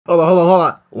Hold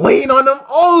on. Lean on them.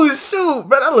 Oh, shoot,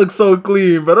 bro. That looks so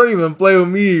clean, bro. Don't even play with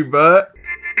me, bro.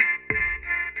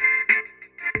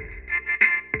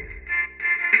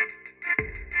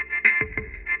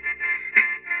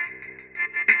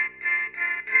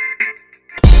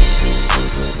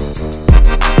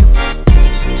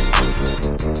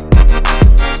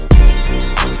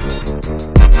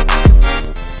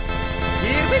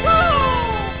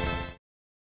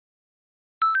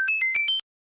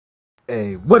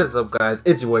 Hey, what is up, guys?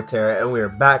 It's your boy Terra, and we are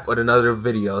back with another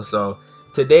video. So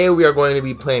today we are going to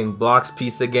be playing Blox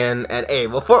piece again. And hey,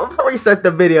 before we start the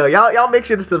video, y'all make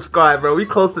sure to subscribe, bro. We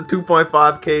close to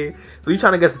 2.5k, so we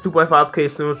trying to get to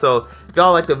 2.5k soon. So if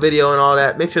y'all like the video and all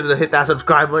that, make sure to hit that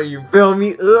subscribe button. You feel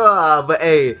me? But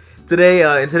hey,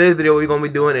 today in today's video, what we're gonna be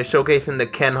doing is showcasing the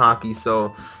Haki.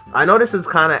 So I know this was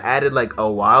kind of added like a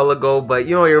while ago, but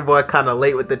you know your boy kind of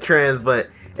late with the trends, but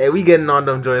hey, we getting on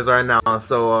them joints right now.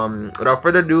 So without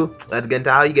further ado, let's get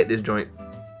into how you get this joint.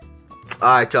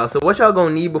 Alright, y'all, so what y'all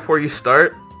gonna need before you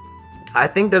start, I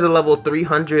think there's a level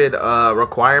 300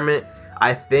 requirement.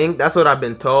 I think that's what I've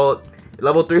been told.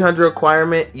 Level 300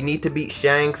 requirement, you need to beat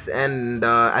Shanks, and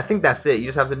I think that's it. You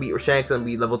just have to beat Shanks and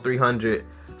be level 300.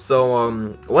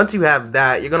 So once you have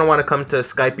that, you're gonna want to come to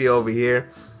Skype over here.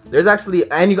 There's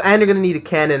actually, and you're gonna need a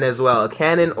cannon as well. A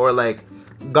cannon or like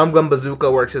Gum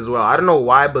Bazooka works as well. I don't know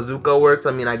why Bazooka works.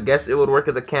 I mean, I guess it would work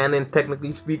as a cannon,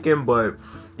 technically speaking, but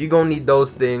you're gonna need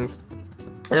those things.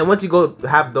 And then once you go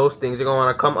have those things, you're gonna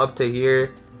want to come up to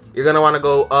here. You're gonna want to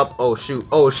go up. Oh shoot,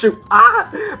 bro,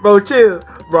 chill,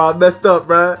 bro. I messed up,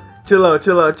 bro. Chill out.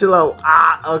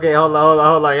 Okay, hold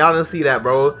on. Y'all didn't see that,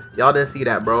 bro.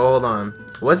 Hold on.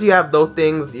 Once you have those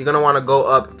things, you're gonna want to go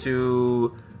up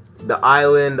to the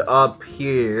island up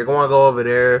here. You're gonna want to go over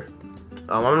there.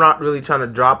 I'm not really trying to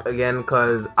drop again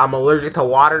because I'm allergic to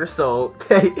water, so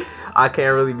I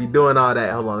can't really be doing all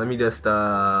that. Hold on, let me just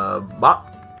bop.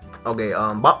 Okay,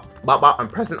 bop. I'm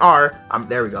pressing R.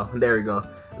 There we go.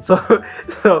 So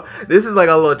this is like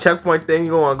a little checkpoint thing.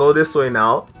 You're gonna want to go this way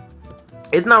now.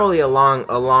 It's not really a long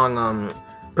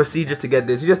procedure to get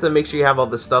this. You just have to make sure you have all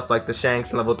the stuff like the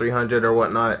Shanks level 300 or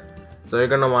whatnot. So you're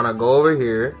gonna want to go over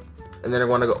here, and then you're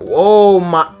gonna go. Oh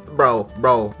my, bro.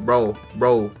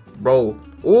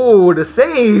 Ooh, the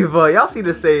save. Y'all see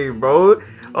the save, bro?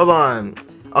 Hold on.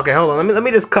 Okay, hold on. Let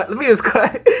me just cut.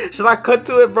 Should I cut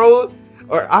to it, bro?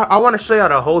 Or I want to show y'all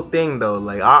the whole thing though.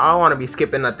 Like I want to be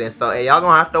skipping nothing. So hey, y'all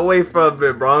gonna have to wait for a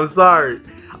bit, bro. I'm sorry,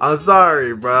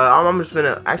 bro. I'm just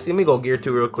gonna actually let me go gear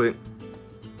 2 real quick.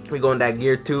 We go in that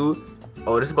gear 2.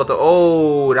 Oh, this is about to.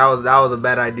 Oh, that was a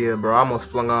bad idea, bro. I almost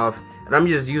flung off. And I'm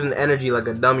just using energy like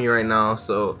a dummy right now.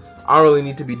 So I don't really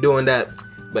need to be doing that.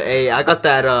 But hey, I got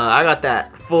that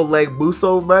full leg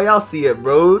boosto, bro. Y'all see it,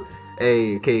 bro.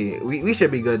 Hey, okay, we should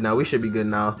be good now.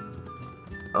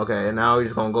 Okay, now we're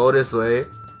just gonna go this way.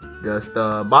 Just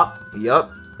bop.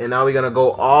 Yup. And now we're gonna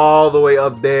go all the way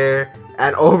up there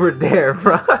and over there,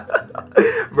 bro.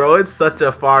 Bro, it's such a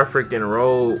far freaking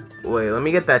road. Wait, let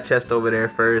me get that chest over there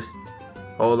first.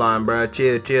 Hold on, bro.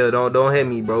 Chill. Don't hit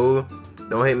me, bro.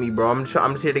 I'm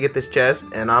just here to get this chest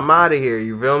and I'm out of here.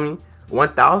 You feel me?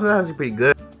 1,000, that's actually pretty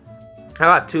good. I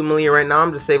got 2 million right now.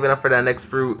 I'm just saving up for that next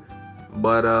fruit.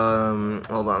 But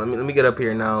hold on, let me get up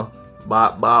here now.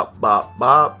 Bop.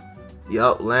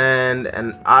 Yup, land.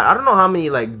 And I don't know how many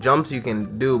like jumps you can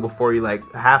do before you like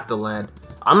have to land.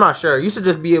 I'm not sure. You should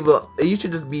just be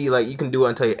like you can do it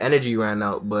until your energy ran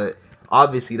out, but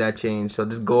obviously that changed. So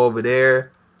just go over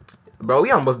there. Bro,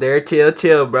 we almost there.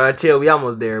 Chill, bro. We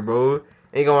almost there, bro.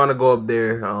 Ain't gonna wanna go up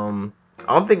there.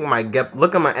 I don't think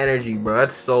look at my energy, bro.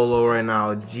 That's so low right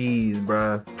now. Jeez,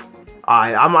 bro.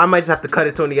 Alright, I might just have to cut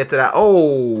it to get to that.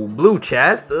 Oh, blue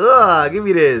chest. Ugh, give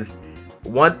me this.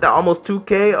 Almost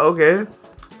 2k. Okay.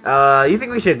 You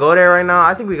think we should go there right now?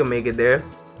 I think we can make it there.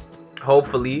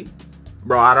 Hopefully,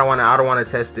 bro. I don't wanna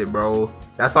test it, bro.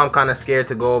 That's why I'm kind of scared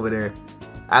to go over there.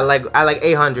 I like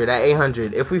 800. At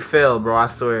 800, if we fail, bro, I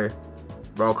swear.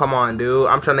 Bro, come on, dude.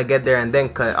 I'm trying to get there and then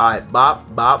cut. Alright, bop.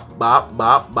 Bro,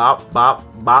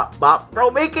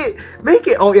 make it.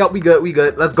 Oh, yeah, we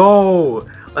good. Let's go,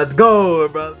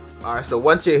 bro. Alright, so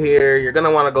once you're here, you're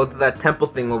gonna want to go to that temple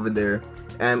thing over there.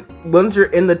 And once you're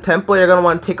in the temple, you're gonna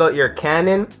want to take out your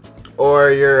cannon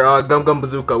or your Gum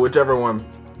Bazooka, whichever one.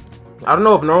 I don't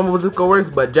know if normal bazooka works,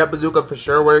 but jet bazooka for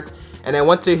sure works. And then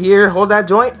once you're here, hold that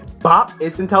joint. Bop,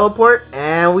 instant teleport,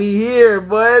 and we here,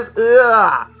 boys.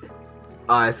 Ugh.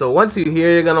 Alright, so once you're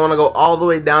here, you're gonna want to go all the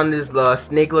way down this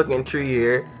snake looking tree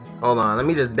here. Hold on, let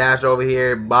me just dash over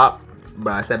here. Bop.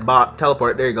 Bro, I said bop.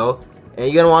 Teleport. There you go. And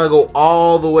you're gonna want to go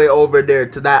all the way over there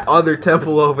to that other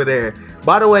temple over there.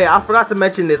 By the way, I forgot to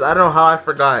mention this. I don't know how I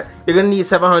forgot. You're gonna need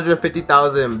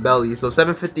 750,000 belly, so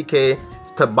 750k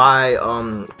to buy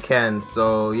Ken.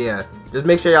 So yeah, just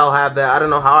make sure y'all have that. I don't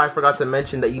know how I forgot to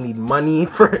mention that you need money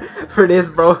for this,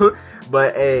 bro.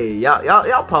 But hey,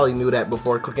 y'all probably knew that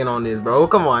before clicking on this, bro.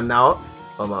 Come on now.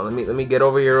 Hold on, let me get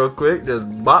over here real quick. Just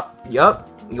bop. Yup.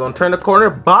 You gonna turn the corner,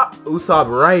 bop. Usopp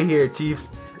right here, Chiefs.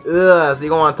 So you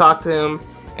gonna want to talk to him,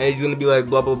 and he's gonna be like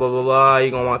blah blah blah blah blah. You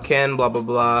gonna want Ken, blah blah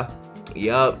blah.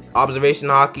 Yup. Observation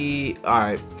Haki.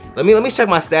 Alright. Let me check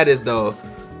my status though.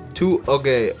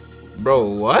 Okay. Bro,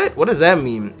 what? What does that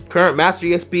mean? Current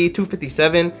mastery XP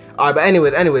 257. Alright,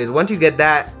 but anyways, once you get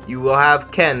that, you will have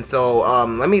Ken. So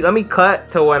let me cut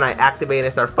to when I activate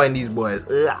and start fighting these boys.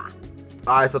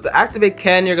 Alright, so to activate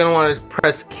Ken, you're gonna want to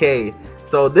press K.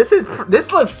 So this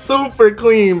looks super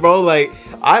clean, bro. Like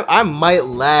I might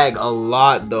lag a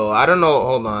lot though. I don't know.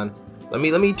 Hold on. Let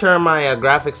me turn my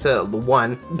graphics to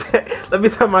 1. Let me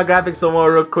turn my graphics to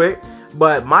 1 real quick.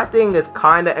 But my thing is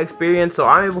kind of experienced, so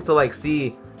I'm able to like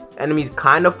see enemies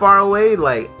kind of far away.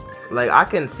 Like I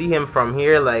can see him from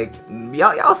here. Like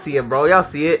y'all see it, bro. Y'all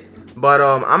see it. But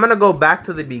I'm gonna go back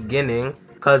to the beginning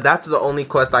because that's the only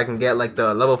quest I can get, like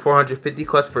the level 450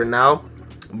 quest for now.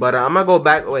 But I'm gonna go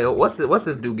back. Wait, what's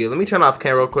this dude give? Let me turn off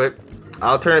Ken real quick.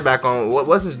 I'll turn it back on.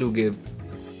 What's this dude give?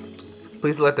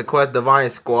 Please select the quest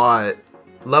Divine Squad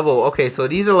level. Okay, so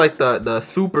these are like the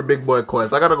super big boy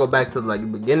quests. I gotta go back to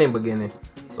like beginning.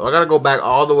 So I gotta go back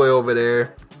all the way over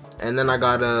there, and then I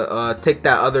gotta take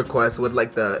that other quest with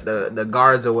like the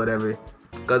guards or whatever,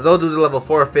 because those dudes are level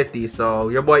 450. So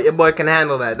your boy can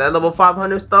handle that. That level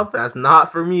 500 stuff, that's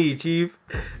not for me, Chief.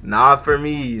 Not for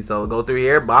me. So go through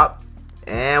here, bop,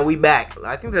 and we back.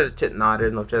 I think there's a chest. Nah,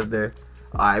 there's no chest there.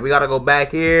 Alright, we gotta go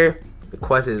back here. The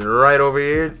quest is right over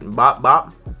here. Bop,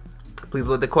 bop. Please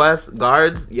look the quest.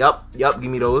 Guards. Yup. Give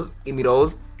me those.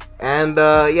 And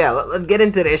yeah, let's get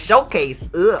into this showcase.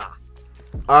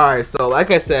 Alright, so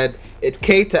like I said, it's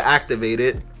K to activate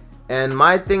it. And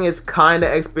my thing is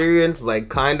kinda experienced, like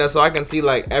kinda, so I can see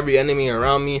like every enemy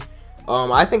around me.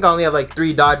 I think I only have like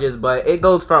 3 dodges, but it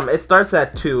starts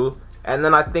at 2. And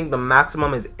then I think the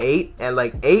maximum is 8, and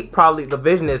like 8 probably, the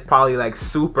vision is probably like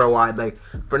super wide. Like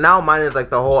for now mine is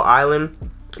like the whole island,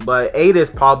 but 8 is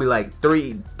probably like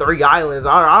three islands.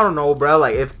 I don't know, bro.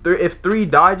 Like if 3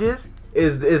 dodges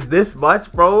is this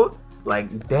much, bro,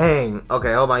 like dang.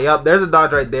 Okay, hold on. Yup, there's a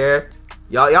dodge right there.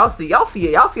 Y'all see it. Y'all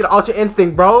see the Ultra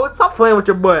Instinct, bro. Stop playing with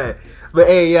your boy. But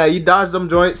hey, yeah, you dodge them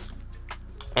joints.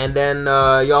 And then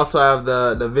you also have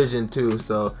the vision too.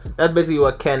 So that's basically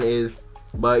what Ken is.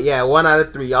 But yeah, 1 out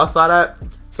of 3. Y'all saw that?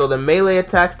 So the melee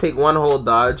attacks take 1 whole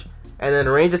dodge, and then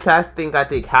range attacks think I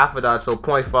take half a dodge, so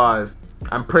 0.5.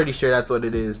 I'm pretty sure that's what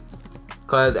it is.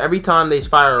 Cause every time they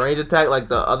fire a range attack like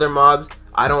the other mobs,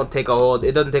 it doesn't take a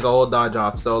whole dodge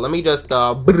off. So let me just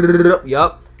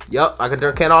yup, I can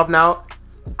turn Ken off now.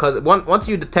 Cause once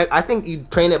you detect, I think you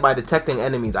train it by detecting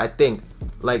enemies. I think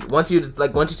like once you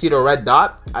see the red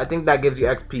dot, I think that gives you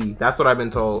XP. That's what I've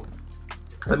been told.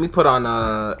 Let me put on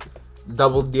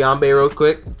double Diambe real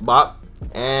quick, bop,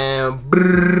 and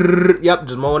yep,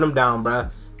 just mowing them down,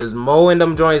 bruh. Just mowing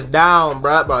them joints down,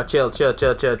 bruh. Bro, chill.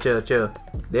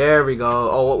 There we go.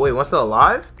 Oh wait, what's still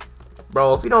alive,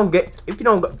 bro? If you don't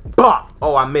go, bop.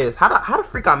 Oh, I missed. How the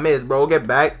freak I missed, bro? Get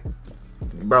back,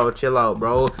 bro. Chill out,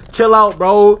 bro.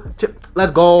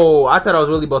 Let's go. I thought I was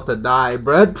really about to die,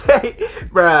 bruh.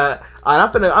 Bruh. I'm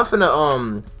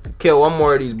finna kill 1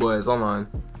 more of these boys. Hold on.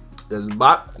 Just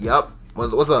bop. Yup.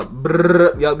 What's up?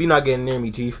 Brrr. Yup, you're not getting near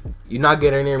me, Chief. You're not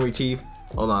getting near me, Chief.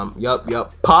 Hold on. Yup.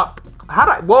 Pop.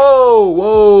 Whoa.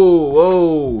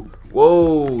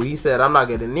 He said I'm not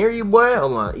getting near you, boy.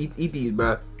 Hold on. Eat these,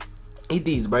 bro. Eat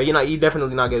these, bro. You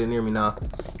definitely not getting near me now.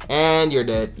 And you're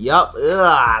dead. Yup.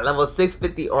 Level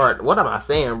 650 art. What am I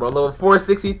saying, bro? Level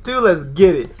 462. Let's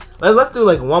get it. Let's do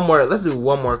like 1 more. Let's do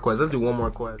 1 more quest.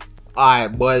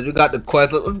 Alright, boys, we got the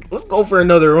quest. Let's go for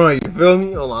another run, you feel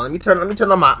me? Hold on, let me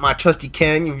turn on my trusty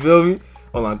Ken, you feel me?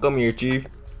 Hold on, come here, Chief.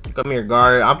 Come here,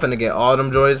 guard. I'm finna get all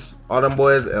them boys.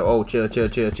 Oh, chill.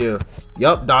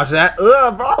 Yup, dodge that.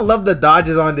 Bro, I love the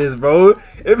dodges on this, bro.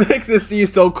 It makes it seem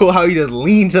so cool how he just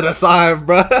lean to the side,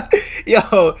 bro.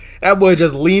 Yo, that boy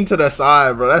just lean to the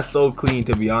side, bro. That's so clean,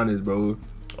 to be honest, bro.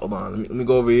 Hold on, let me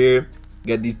go over here.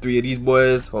 Get these 3 of these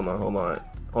boys. Hold on.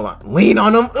 Lean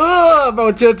on them.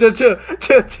 Bro, chill. Bro,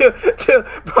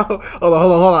 hold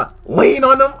on. Lean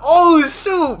on them. Oh,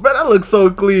 shoot. Bro, that looks so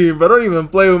clean, bro. Don't even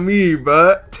play with me,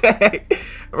 bro.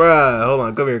 Bro, hold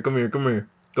on. Come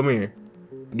here.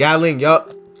 Gatling,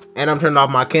 yup. And I'm turning off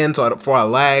my Ken before I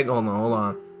lag. Hold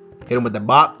on. Hit him with the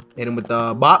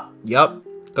bop. Yup.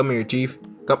 Come here, Chief.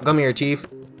 Come here, Chief.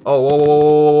 Oh, whoa, whoa,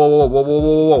 whoa, whoa, whoa, whoa,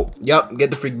 whoa, whoa. Yup,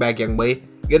 get the freak back, young boy.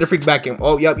 Get the freak back, young.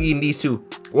 Oh, yup, eating these two.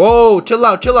 Whoa, chill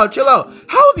out, chill out, chill out.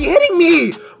 How is he hitting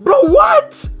me? Bro,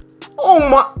 what? Oh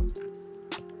my.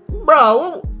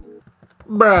 Bro.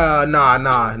 Bruh, nah,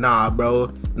 bro.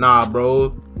 Nah,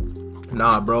 bro.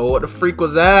 Nah, bro. What the freak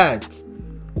was that?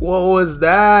 What was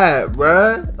that,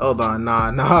 bruh? Hold on,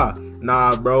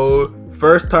 nah, bro.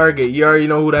 First target, you already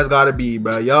know who that's gotta be,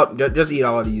 bro. Yup, just eat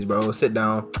all these, bro. Sit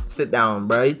down,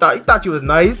 bro. You thought you was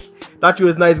nice. Thought you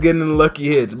was nice getting the lucky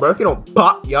hits, bro. If you don't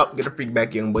pop, yup, get the freak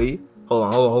back, young boy.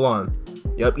 Hold on.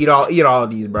 Yup, eat all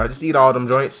these, bro. Just eat all them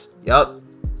joints. Yup.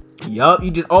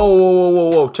 You just.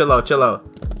 Oh, whoa. Chill out.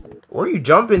 Where you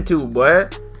jumping to, boy?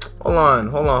 Hold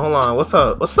on. What's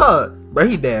up? Bro,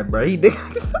 he dead, bro. He dead.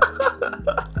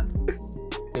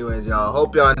 Anyways, y'all,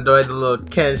 hope y'all enjoyed the little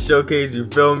Ken showcase, you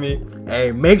feel me?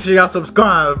 Hey, make sure y'all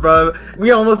subscribe, bro.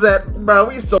 We almost at, bro,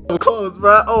 we so close,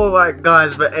 bro. Oh my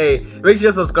gosh, but hey, make sure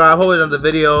you subscribe, hold it on the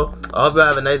video. I hope y'all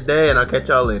have a nice day, and I'll catch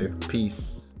y'all later.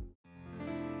 Peace.